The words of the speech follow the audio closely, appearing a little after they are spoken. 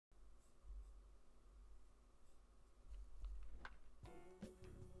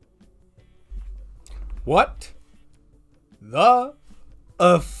What the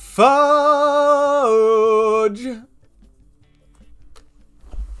fudge?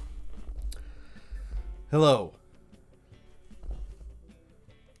 Hello.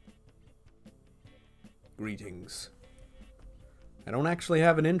 Greetings. I don't actually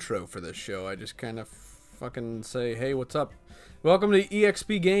have an intro for this show. I just kind of fucking say, hey, what's up? Welcome to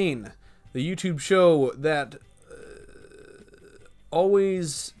EXP Gain, the YouTube show that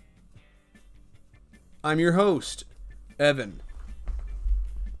always... I'm your host, Evan.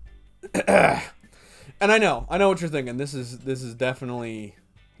 And I know what you're thinking. This is definitely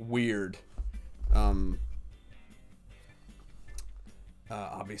weird.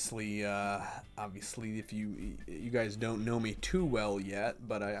 Obviously, if you guys don't know me too well yet,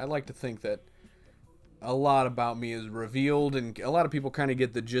 but I like to think that a lot about me is revealed, and a lot of people kind of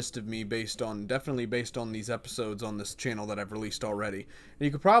get the gist of me definitely based on these episodes on this channel that I've released already. And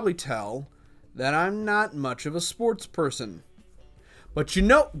you could probably tell that I'm not much of a sports person. But you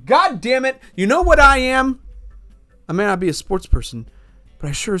know, god damn it, you know what I am? I may not be a sports person, but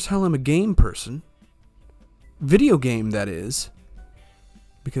I sure as hell am a game person. Video game, that is.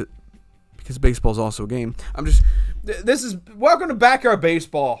 Because baseball's also a game. Welcome to Backyard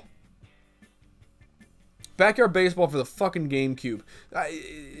Baseball. Backyard Baseball for the fucking GameCube.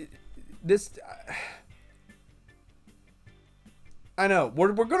 I know,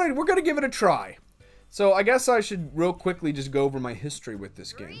 we're gonna give it a try. So I guess I should real quickly just go over my history with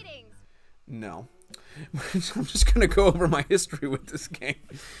this game. Greetings. No. I'm just gonna go over my history with this game.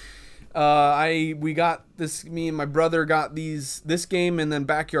 Me and my brother got this game and then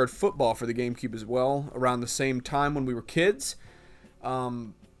Backyard Football for the GameCube as well around the same time when we were kids.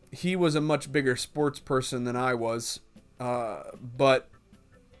 He was a much bigger sports person than I was, but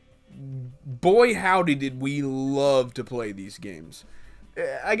boy howdy did we love to play these games.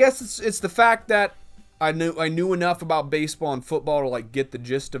 I guess it's the fact that I knew enough about baseball and football to like get the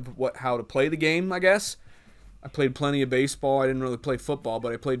gist of how to play the game, I guess. I played plenty of baseball. I didn't really play football,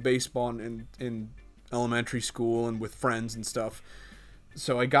 but I played baseball in elementary school and with friends and stuff.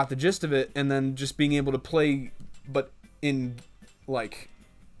 So I got the gist of it, and then just being able to play, but in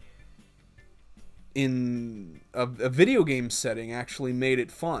a video game setting actually made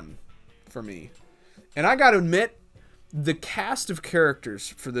it fun for me. And I gotta admit, the cast of characters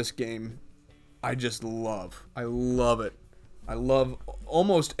for this game, I just love. I love it. I love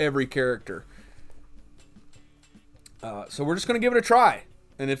almost every character. So we're just gonna give it a try,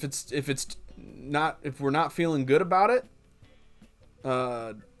 and if we're not feeling good about it,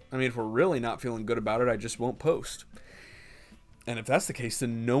 if we're really not feeling good about it, I just won't post. And if that's the case,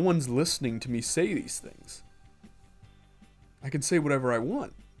 then no one's listening to me say these things. I can say whatever I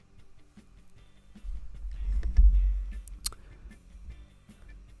want.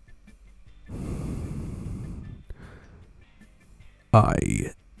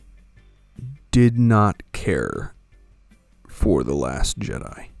 I did not care for The Last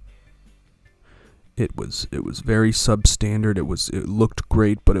Jedi. It was very substandard. It looked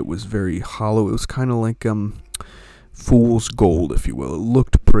great, but it was very hollow. It was kind of like fool's gold, if you will. It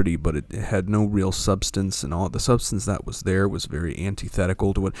looked pretty, but it had no real substance, and all the substance that was there was very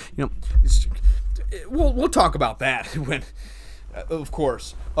antithetical to what, you know. We'll talk about that when, of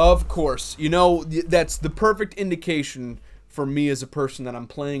course, you know, that's the perfect indication for me as a person that I'm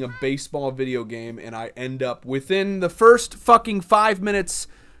playing a baseball video game and I end up within the first fucking 5 minutes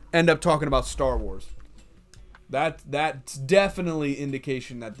end up talking about Star Wars. That's definitely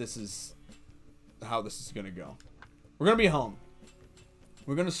indication that this is how this is gonna go. We're gonna be home.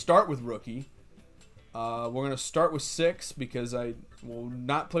 We're gonna start with rookie. We're gonna start with 6 because I will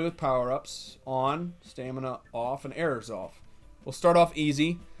not play with power-ups on, stamina off, and errors off. We'll start off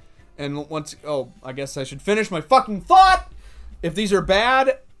easy, and I guess I should finish my fucking thought. If these are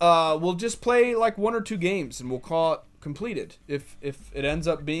bad, we'll just play like 1 or 2 games and we'll call it completed. If it ends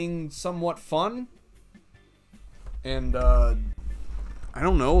up being somewhat fun, and I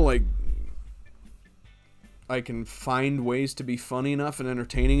don't know, like, I can find ways to be funny enough and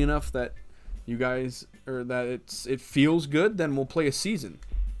entertaining enough that you guys, or that it feels good, then we'll play a season.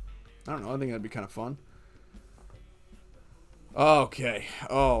 I don't know, I think that'd be kind of fun. Okay,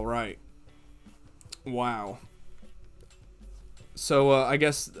 all right. Wow. So I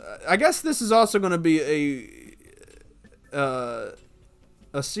guess this is also going to be a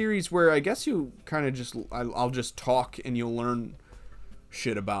series where I guess you kind of just I'll just talk and you'll learn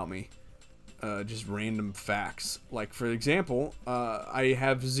shit about me, just random facts. Like, for example, I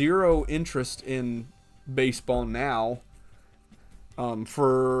have 0 interest in baseball now.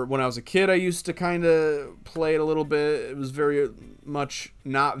 For when I was a kid, I used to kind of play it a little bit. It was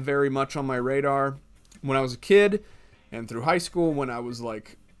not very much on my radar. when I was a kid and through high school, when I was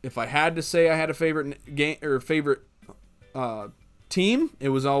like, if I had to say I had a favorite game or favorite team, it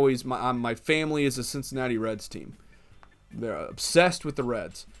was always my family is a Cincinnati Reds team. They're obsessed with the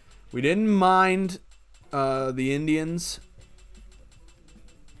Reds. We didn't mind the Indians,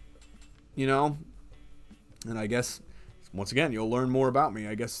 you know, and I guess once again you'll learn more about me.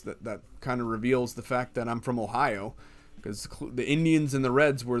 I guess that kind of reveals the fact that I'm from Ohio, because the Indians and the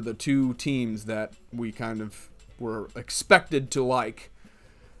Reds were the two teams that we kind of were expected to like.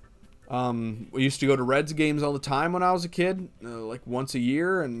 We used to go to Reds games all the time when I was a kid, like once a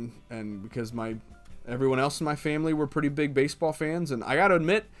year, and because everyone else in my family were pretty big baseball fans, and I got to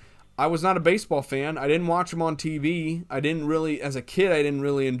admit, I was not a baseball fan. I didn't watch them on TV. As a kid, I didn't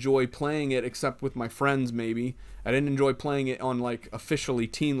really enjoy playing it except with my friends maybe. I didn't enjoy playing it on like officially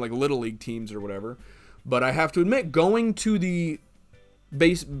like Little League teams or whatever. But I have to admit, going to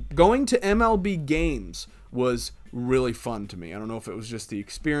MLB games was really fun to me. I don't know if it was just the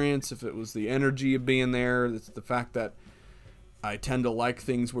experience, if it was the energy of being there. It's the fact that I tend to like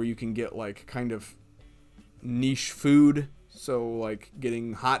things where you can get like kind of niche food. So like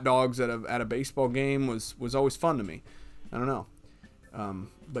getting hot dogs at a baseball game was always fun to me. I don't know.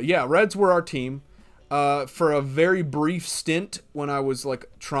 But yeah, Reds were our team. For a very brief stint when I was like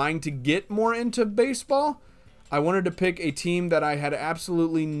trying to get more into baseball, I wanted to pick a team that I had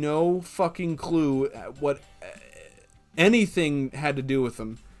absolutely no fucking clue what anything had to do with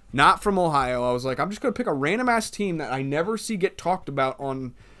them. Not from Ohio. I was like, I'm just going to pick a random ass team that I never see get talked about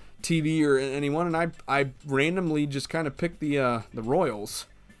on TV or anyone, and I randomly just kind of picked the Royals.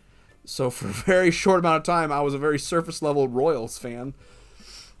 So for a very short amount of time, I was a very surface level Royals fan.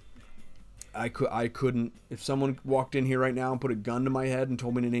 I couldn't, if someone walked in here right now and put a gun to my head and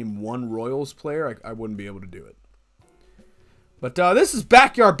told me to name one Royals player, I wouldn't be able to do it. But this is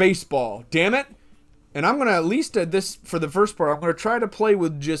backyard baseball, damn it. And I'm going to, at least at this, for the first part, I'm going to try to play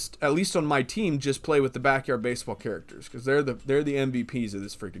with just, at least on my team, just play with the backyard baseball characters. Because they're the MVPs of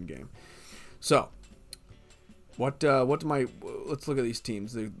this freaking game. So, let's look at these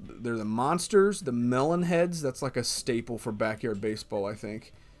teams. They're the Monsters, the Melonheads, that's like a staple for backyard baseball, I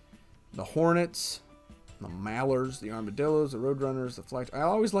think. The Hornets, the Mallards, the Armadillos, the Roadrunners, the Fly... I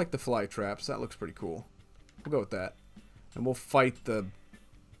always like the Fly Traps. That looks pretty cool. We'll go with that. And we'll fight the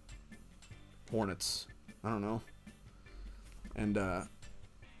Hornets. I don't know. And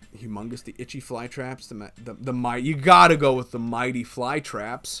humongous, the itchy Fly Traps, the mighty. You gotta go with the mighty Fly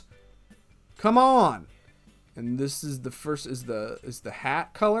Traps. Come on. And this is the first. Is the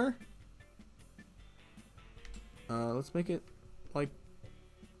hat color? Let's make it like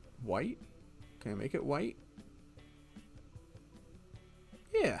white. Can I make it white?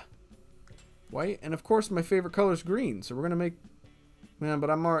 Yeah. White, and of course my favorite color is green, so we're gonna make, man, but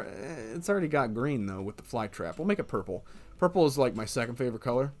it's already got green though with the Fly Trap. We'll make it purple. Purple is like my second favorite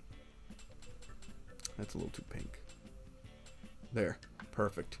color. That's a little too pink. There,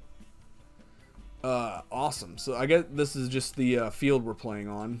 perfect. Awesome. So I guess this is just the field we're playing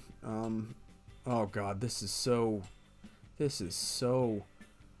on. Oh god, this is so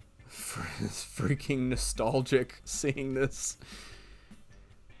freaking nostalgic seeing this.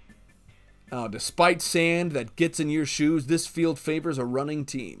 Despite sand that gets in your shoes, this field favors a running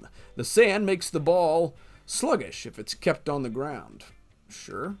team. The sand makes the ball sluggish if it's kept on the ground.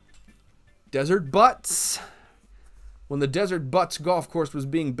 Sure. Desert Butts. When the Desert Butts golf course was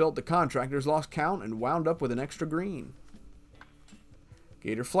being built, the contractors lost count and wound up with an extra green.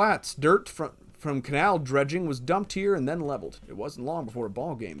 Gator Flats. Dirt from canal dredging was dumped here and then leveled. It wasn't long before a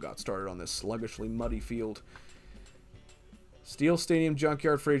ball game got started on this sluggishly muddy field. Steel Stadium,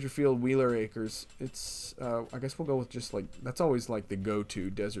 Junkyard, Fraser Field, Wheeler Acres. It's, I guess we'll go with just like, that's always like the go-to,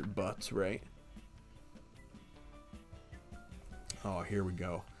 Desert Butts, right? Oh, here we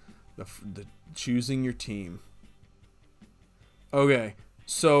go. The choosing your team. Okay,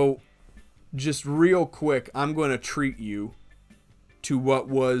 so just real quick, I'm going to treat you to what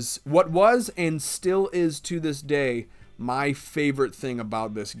was and still is to this day my favorite thing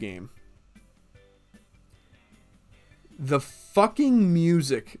about this game. The fucking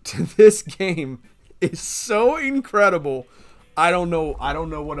music to this game is so incredible. I don't know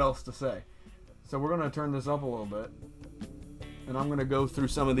what else to say. So we're gonna turn this up a little bit, and I'm gonna go through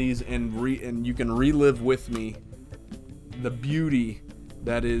some of these and you can relive with me the beauty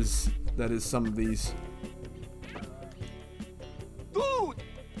that is some of these. Dude.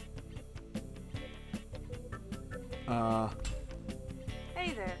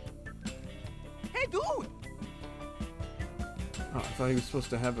 Hey there. Hey, dude. Oh, I thought he was supposed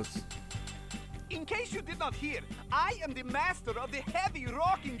to have us. In case you did not hear, I am the master of the heavy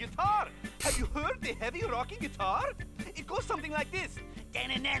rocking guitar. Have you heard the heavy rocking guitar? It goes something like this.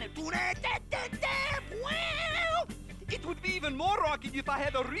 It would be even more rocking if I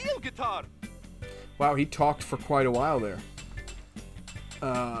had a real guitar. Wow, he talked for quite a while there.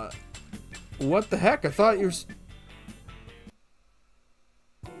 What the heck? I thought you were...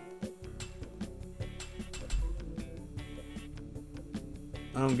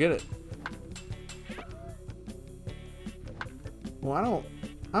 I don't get it. Well,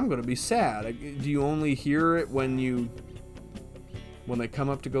 I'm gonna be sad. Do you only hear it when they come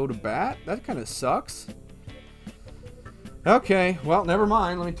up to go to bat? That kind of sucks. Okay, well, never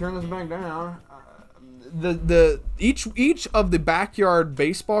mind. Let me turn this back down. Each of the backyard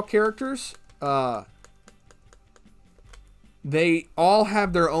baseball characters, they all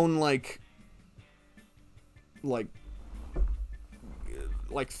have their own like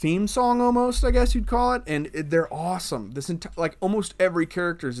theme song almost, I guess you'd call it, and they're awesome. Like almost every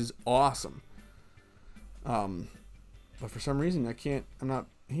character's is awesome. But for some reason I'm not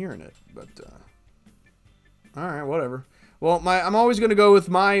hearing it. But all right, whatever. Well, I'm always gonna go with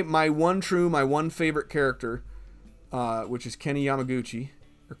my one favorite character, which is Kenny Yamaguchi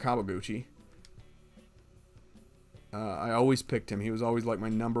or Kawaguchi. I always picked him. He was always like my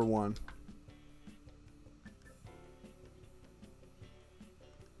number one.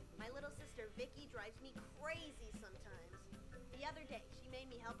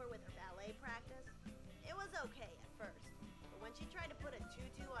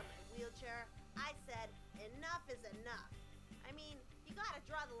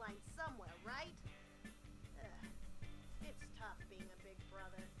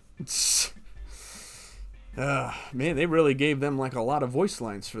 Man, they really gave them like a lot of voice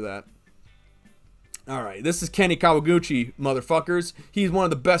lines for that. Alright, this is Kenny Kawaguchi, motherfuckers. He's one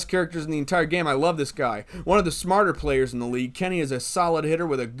of the best characters in the entire game. I love this guy. One of the smarter players in the league. Kenny is a solid hitter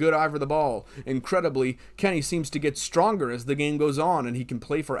with a good eye for the ball. Incredibly, Kenny seems to get stronger as the game goes on, and he can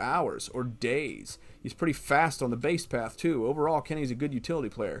play for hours or days. He's pretty fast on the base path, too. Overall, Kenny's a good utility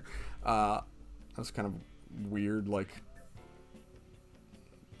player. That's kind of weird, like...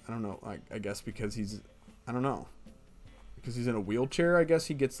 I don't know, I guess because he's... I don't know. Because he's in a wheelchair, I guess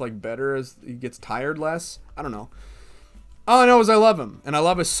he gets like better as he gets tired less. I don't know. All I know is I love him. And I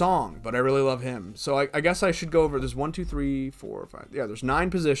love his song, but I really love him. So I guess I should go over... There's 1, 2, 3, 4, 5... Yeah, there's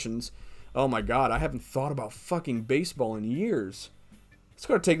 9 positions. Oh my god, I haven't thought about fucking baseball in years. It's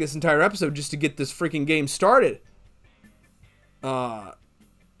going to take this entire episode just to get this freaking game started.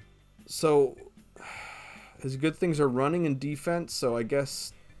 So... His good things are running and defense, so I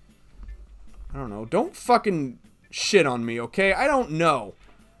guess... I don't know. Don't fucking shit on me, okay? I don't know.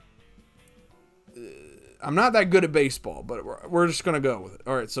 I'm not that good at baseball, but we're just going to go with it.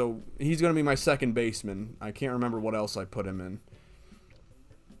 All right, so he's going to be my second baseman. I can't remember what else I put him in.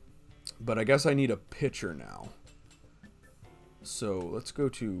 But I guess I need a pitcher now. So let's go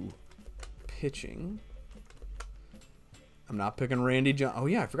to pitching. I'm not picking Randy John. Oh,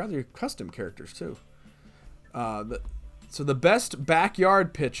 yeah, I forgot your custom characters, too. So the best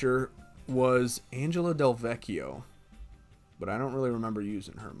backyard pitcher was Angela Del Vecchio, but I don't really remember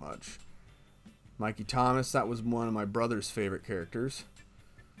using her much. Mikey Thomas, that was one of my brother's favorite characters.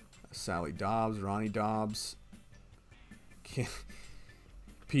 Sally Dobbs, Ronnie Dobbs,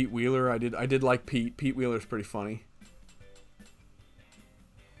 Pete Wheeler. I did like Pete. Pete Wheeler's pretty funny.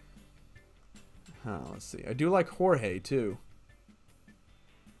 Let's see. I do like Jorge too.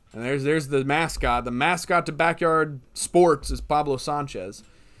 And there's the mascot. The mascot to backyard sports is Pablo Sanchez.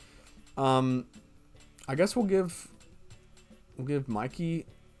 I guess we'll give Mikey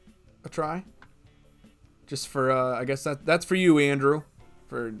a try. Just for I guess that's for you, Andrew.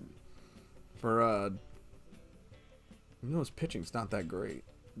 For even though his pitching's not that great,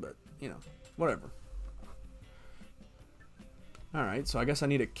 but you know, whatever. All right, so I guess I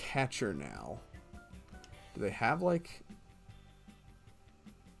need a catcher now. Do they have like?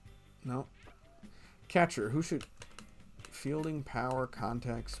 No. Catcher. Who should? Fielding, power,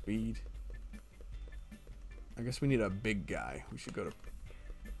 contact, speed. I guess we need a big guy. We should go to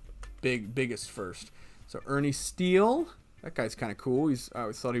biggest first. So Ernie Steele. That guy's kind of cool. I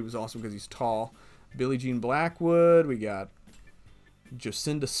always thought he was awesome because he's tall. Billie Jean Blackwood. We got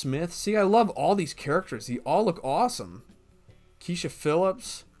Jacinda Smith. See, I love all these characters. They all look awesome. Keisha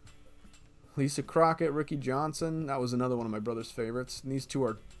Phillips. Lisa Crockett, Ricky Johnson. That was another one of my brother's favorites. And these two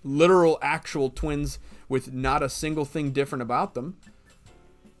are literal, actual twins with not a single thing different about them.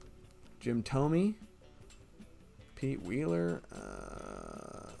 Jim Thome. Pete Wheeler.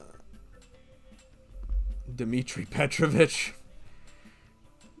 Dmitry Petrovich.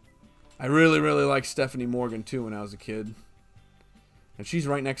 I really, really liked Stephanie Morgan, too, when I was a kid. And she's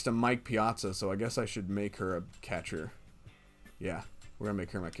right next to Mike Piazza, so I guess I should make her a catcher. Yeah, we're going to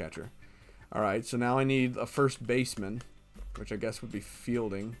make her my catcher. Alright, so now I need a first baseman, which I guess would be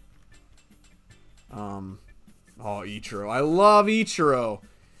fielding. Oh, Ichiro. I love Ichiro.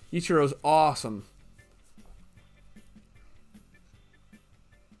 Ichiro's awesome.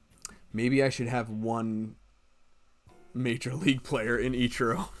 Maybe I should have one major league player in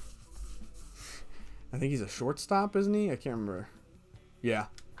Ichiro. I think he's a shortstop, isn't he? I can't remember. Yeah.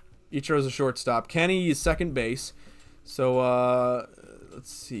 Ichiro's a shortstop. Kenny is second base. So,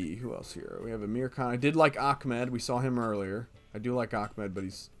 let's see. Who else here? We have Amir Khan. I did like Ahmed. We saw him earlier. I do like Ahmed, but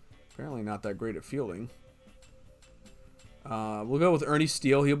he's apparently not that great at fielding. We'll go with Ernie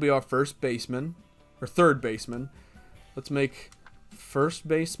Steele. He'll be our first baseman. Or third baseman. Let's make first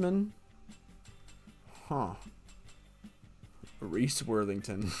baseman. Huh. Reese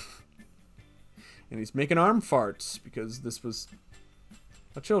Worthington. And he's making arm farts because this was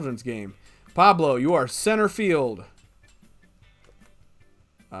a children's game. Pablo, you are center field.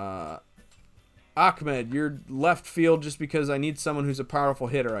 Ahmed, you're left field just because I need someone who's a powerful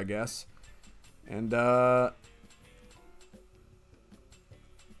hitter, I guess. And, let's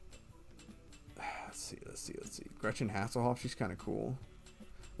see. Gretchen Hasselhoff, she's kind of cool.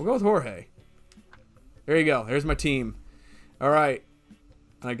 We'll go with Jorge. There you go. There's my team. All right.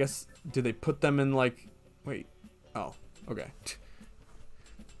 I guess, did they put them in, like... Wait. Oh, okay.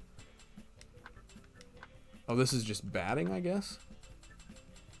 Oh, this is just batting, I guess?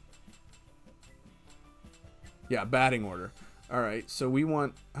 Yeah, batting order. All right, so we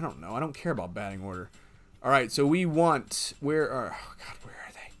want... I don't know. I don't care about batting order. All right, so we want... Where are... Oh, God, where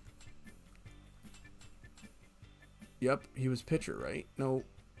are they? Yep, he was pitcher, right? No,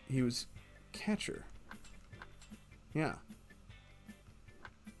 he was catcher. Yeah.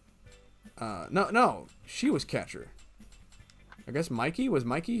 No, she was catcher. I guess Mikey? Was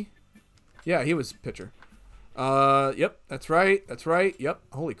Mikey? Yeah, he was pitcher. Yep, that's right, yep.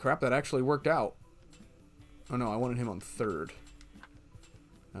 Holy crap, that actually worked out. Oh no, I wanted him on third.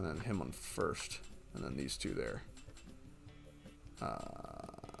 And then him on first. And then these two there. Yeah,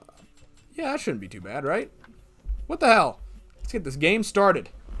 that shouldn't be too bad, right? What the hell? Let's get this game started.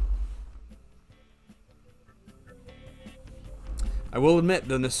 I will admit,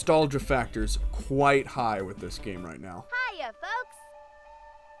 the nostalgia factor's quite high with this game right now. Hiya, folks!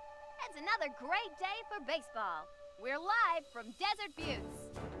 It's another great day for baseball. We're live from Desert Buttes.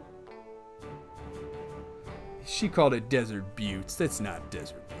 She called it Desert Buttes. That's not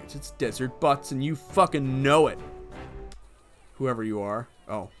Desert Buttes. It's Desert Butts, and you fucking know it. Whoever you are.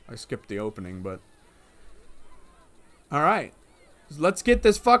 Oh, I skipped the opening, but... Alright. Let's get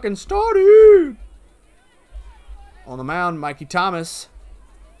this fucking started! On the mound, Mikey Thomas.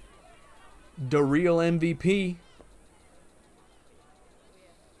 The real MVP.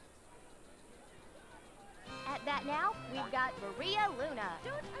 At bat now, we've got Maria Luna.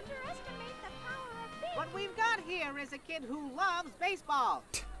 Don't underestimate the power of faith. What we've got here is a kid who loves baseball.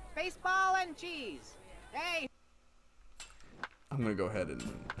 Baseball and cheese. Hey. I'm going to go ahead and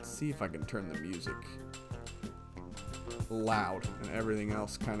see if I can turn the music loud and everything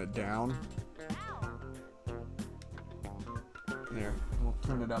else kind of down. There, we'll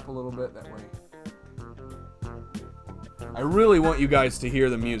turn it up a little bit that way. I really want you guys to hear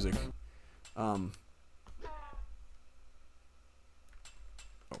the music. Oh,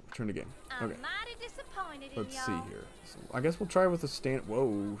 turn again. Okay. Let's see here. So I guess we'll try with a standard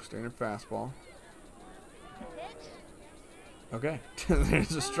fastball. Okay,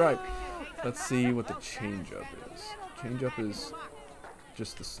 there's a strike. Let's see what the changeup is. Changeup is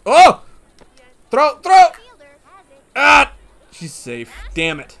just this. Oh! Throw! Ah! She's safe.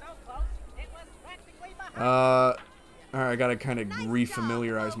 Damn it. Alright, I gotta kind of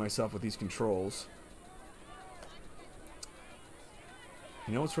refamiliarize myself with these controls.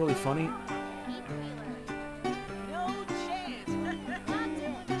 You know what's really funny?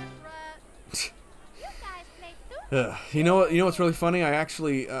 You know what's really funny? I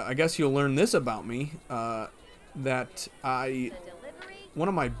actually, I guess you'll learn this about me. That one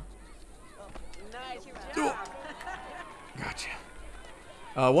of my... Gotcha.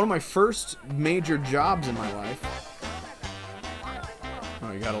 One of my first major jobs in my life.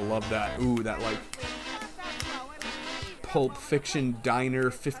 Oh, you gotta love that. Ooh, that like Pulp Fiction diner,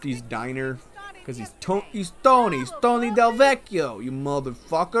 50s diner. Because he's Tony Del Vecchio, you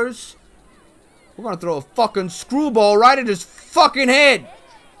motherfuckers. We're gonna throw a fucking screwball right at his fucking head.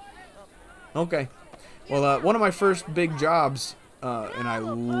 Okay. Well, one of my first big jobs, and I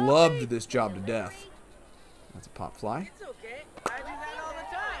loved this job to death. That's a pop fly. It's okay. I do that all the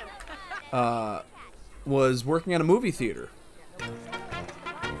time. was working at a movie theater.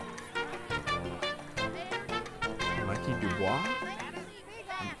 Mikey Dubois?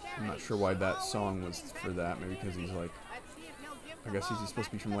 I'm not sure why that song was for that. Maybe because he's like, I guess he's supposed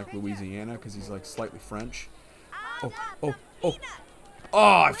to be from like Louisiana because he's like slightly French. Oh, oh, oh.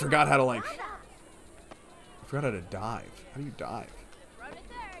 Oh, I forgot how to like, I forgot how to dive. How do you dive?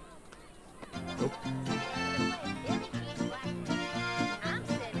 Nope.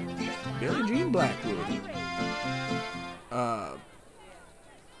 Billie Jean Blackwood.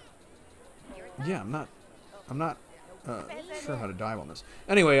 Yeah, I'm not sure how to dive on this.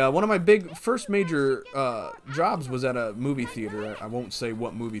 Anyway, one of my first major jobs was at a movie theater. I won't say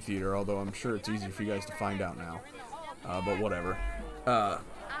what movie theater, although I'm sure it's easy for you guys to find out now. But whatever.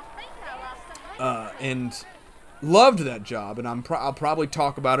 And loved that job, and I'll probably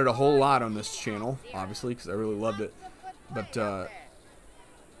talk about it a whole lot on this channel, obviously, because I really loved it. But oh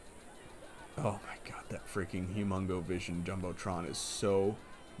my god, that freaking Humongo Vision Jumbotron is so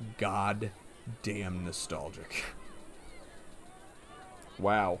goddamn nostalgic.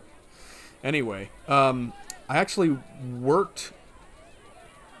 Wow. Anyway, I actually worked.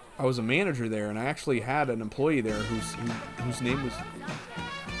 I was a manager there, and I actually had an employee there whose name was.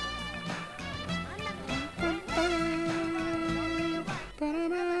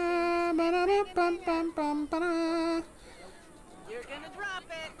 You're gonna drop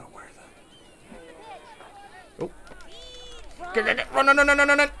it. Oh, where the? Oh. Run,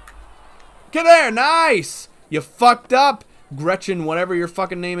 no. Get there, nice. You fucked up, Gretchen, whatever your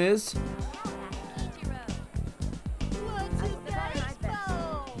fucking name is.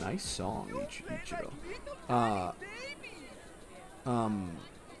 Nice song, Ichiro. I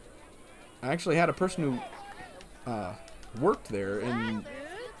actually had a person who worked there, and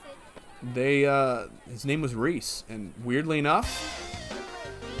his name was Reese, and weirdly enough,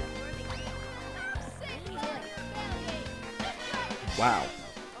 wow,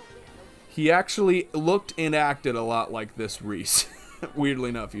 he actually looked and acted a lot like this Reese. Weirdly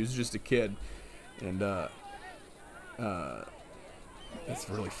enough, he was just a kid, and it's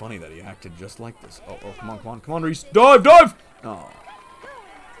really funny that he acted just like this. Oh, come on, Reese, dive! Oh,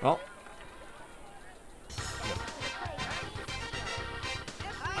 well.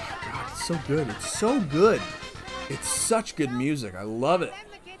 So good. It's so good. It's such good music. I love it.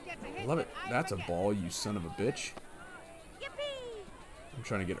 I love it. That's a ball, you son of a bitch. I'm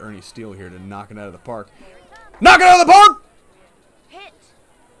trying to get Ernie Steele here to knock it out of the park. Knock it out of the park!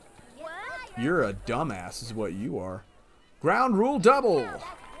 You're a dumbass is what you are. Ground rule double.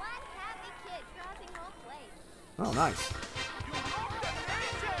 Oh, nice.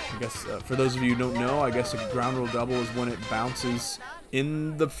 I guess for those of you who don't know, I guess a ground rule double is when it bounces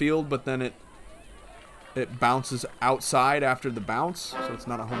in the field, but then it bounces outside after the bounce, so it's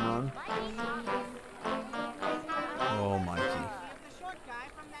not a home run. Oh, Mikey,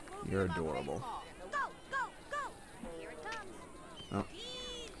 you're adorable. Oh.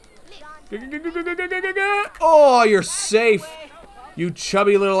 Oh, you're safe, you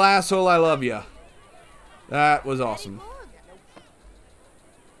chubby little asshole. I love you. That was awesome.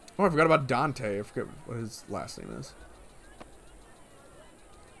 Oh, I forgot about Dante. I forget what his last name is.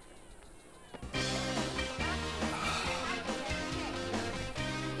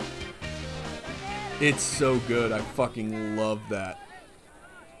 It's so good. I fucking love that.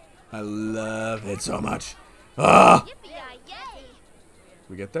 I love it so much. Ah!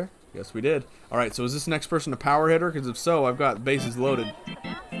 We get there? Yes, we did. Alright, so is this next person a power hitter? Because if so, I've got bases loaded.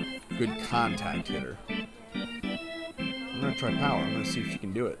 Good contact hitter. I'm going to try power. I'm going to see if she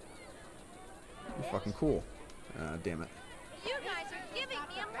can do it. You're fucking cool. Damn it.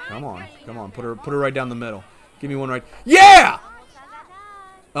 Come on. Come on. Put her right down the middle. Give me one right. Yeah!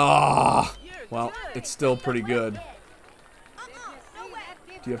 Ah! Well, it's still pretty good.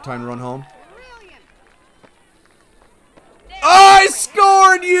 Do you have time to run home? I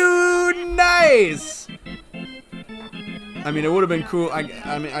scored you! Nice! I mean, it would have been cool. I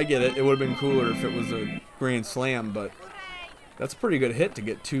mean, I get it. It would have been cooler if it was a grand slam, but that's a pretty good hit to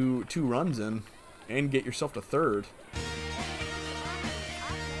get two runs in and get yourself to third.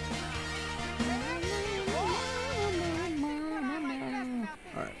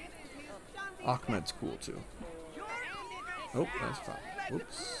 Alright. Ahmed's cool too. Oh, that's fine.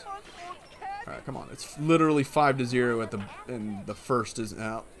 Whoops. Alright, come on. It's literally 5-0 at and the first is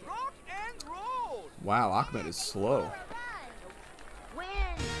out. Wow, Ahmed is slow.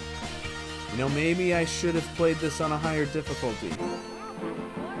 You know, maybe I should have played this on a higher difficulty.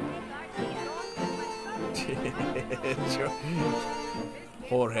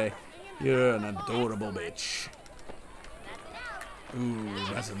 Jorge, you're an adorable bitch. Ooh,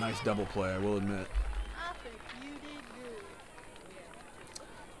 that's a nice double play, I will admit.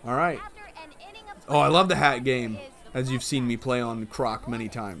 All right. Oh, I love the hat game, as you've seen me play on Croc many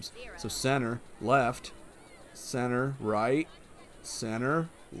times. So center, left, center, right, center,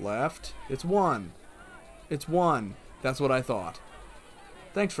 left. It's one. It's one. That's what I thought.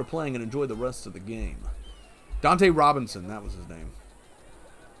 Thanks for playing and enjoy the rest of the game. Dante Robinson, that was his name.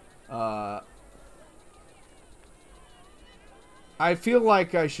 I feel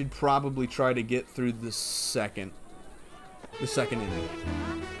like I should probably try to get through the second inning,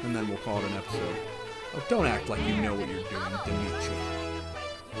 and then we'll call it an episode. Oh, don't act like you know what you're doing, Dimitri.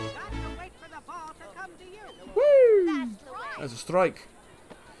 Woo! That's a strike.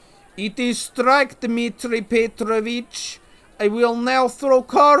 It is strike, Dmitri Petrovich. I will now throw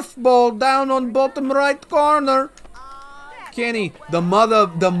curveball down on bottom right corner. Kenny, the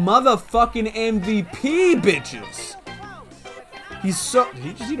motherfucking MVP, bitches. He's so... Did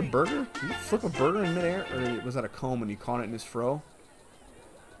he just eat a burger? Did he flip a burger in midair? Or was that a comb and he caught it in his fro?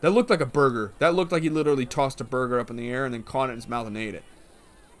 That looked like a burger. That looked like he literally tossed a burger up in the air and then caught it in his mouth and ate it.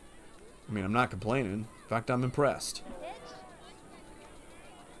 I mean, I'm not complaining. In fact, I'm impressed.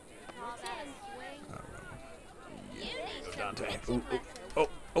 Dante. Oh.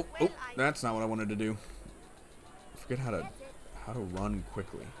 That's not what I wanted to do. I forget how to run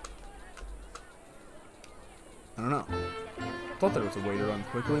quickly. I don't know. I thought there was a way to run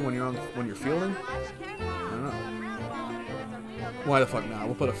quickly when you're fielding. I don't know. Why the fuck not?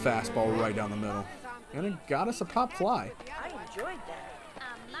 We'll put a fastball right down the middle. And it got us a pop fly. I enjoyed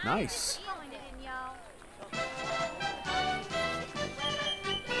that. Nice.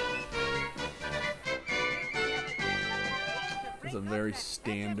 It's a very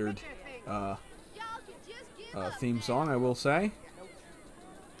standard theme song, I will say.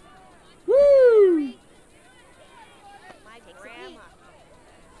 Woo!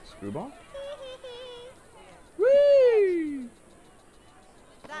 Screwball? Woo!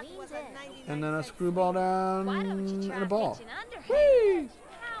 And then a screwball down and a ball. Woo!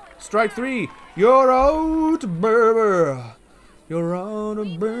 Strike three. You're out, baby. You're out,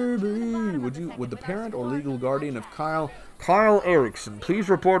 baby. Would the parent or legal guardian of Kyle Erickson please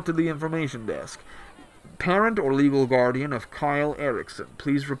report to the information desk? Parent or legal guardian of Kyle Erickson,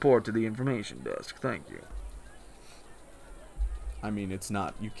 please report to the information desk. Thank you. I mean, it's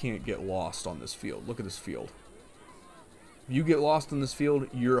not... You can't get lost on this field. Look at this field. If you get lost in this field,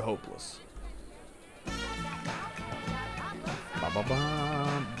 you're hopeless.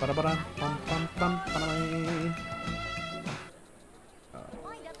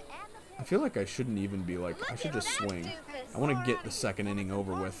 I feel like I shouldn't even be like... I should just swing. I want to get the second inning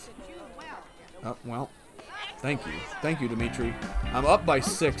over with. Oh, well... Thank you. Thank you, Dimitri. I'm up by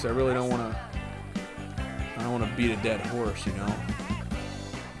 6. I really don't want to... I don't want to beat a dead horse, you know?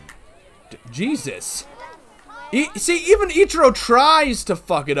 Jesus! See, even Ichiro tries to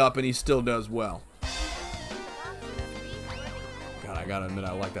fuck it up, and he still does well. God, I gotta admit,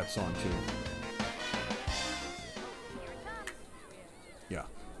 I like that song, too. Yeah.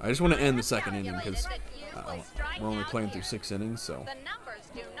 I just want to end the second inning, because we're only playing through 6 innings, so...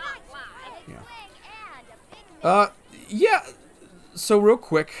 Yeah. Yeah, so real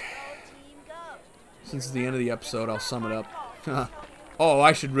quick, since it's the end of the episode, I'll sum it up. Oh,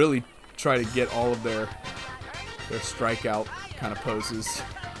 I should really try to get all of their strikeout kind of poses.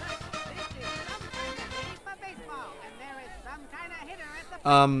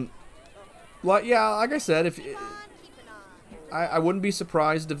 Yeah, like I said, if I wouldn't be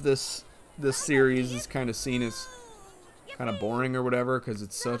surprised if this series is kind of seen as kind of boring or whatever, because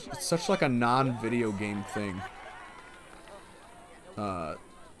it's such like a non-video game thing to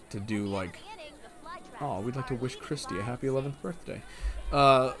do. Like, oh, we'd like to wish Christy a happy 11th birthday.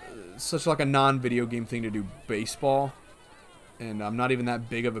 Such like a non-video game thing to do baseball, and I'm not even that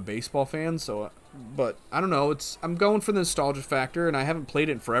big of a baseball fan, so but I don't know, I'm going for the nostalgia factor, and I haven't played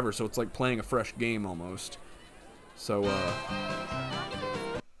it in forever, so it's like playing a fresh game almost. So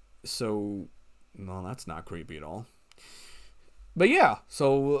no, that's not creepy at all. But yeah,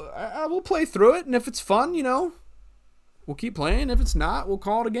 so I will play through it, and if it's fun, you know, we'll keep playing. If it's not, we'll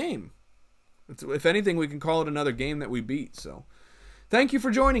call it a game. If anything, we can call it another game that we beat. So, thank you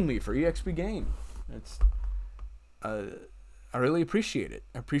for joining me for EXP Game. I really appreciate it.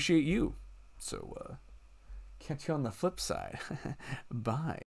 I appreciate you. So, catch you on the flip side. Bye.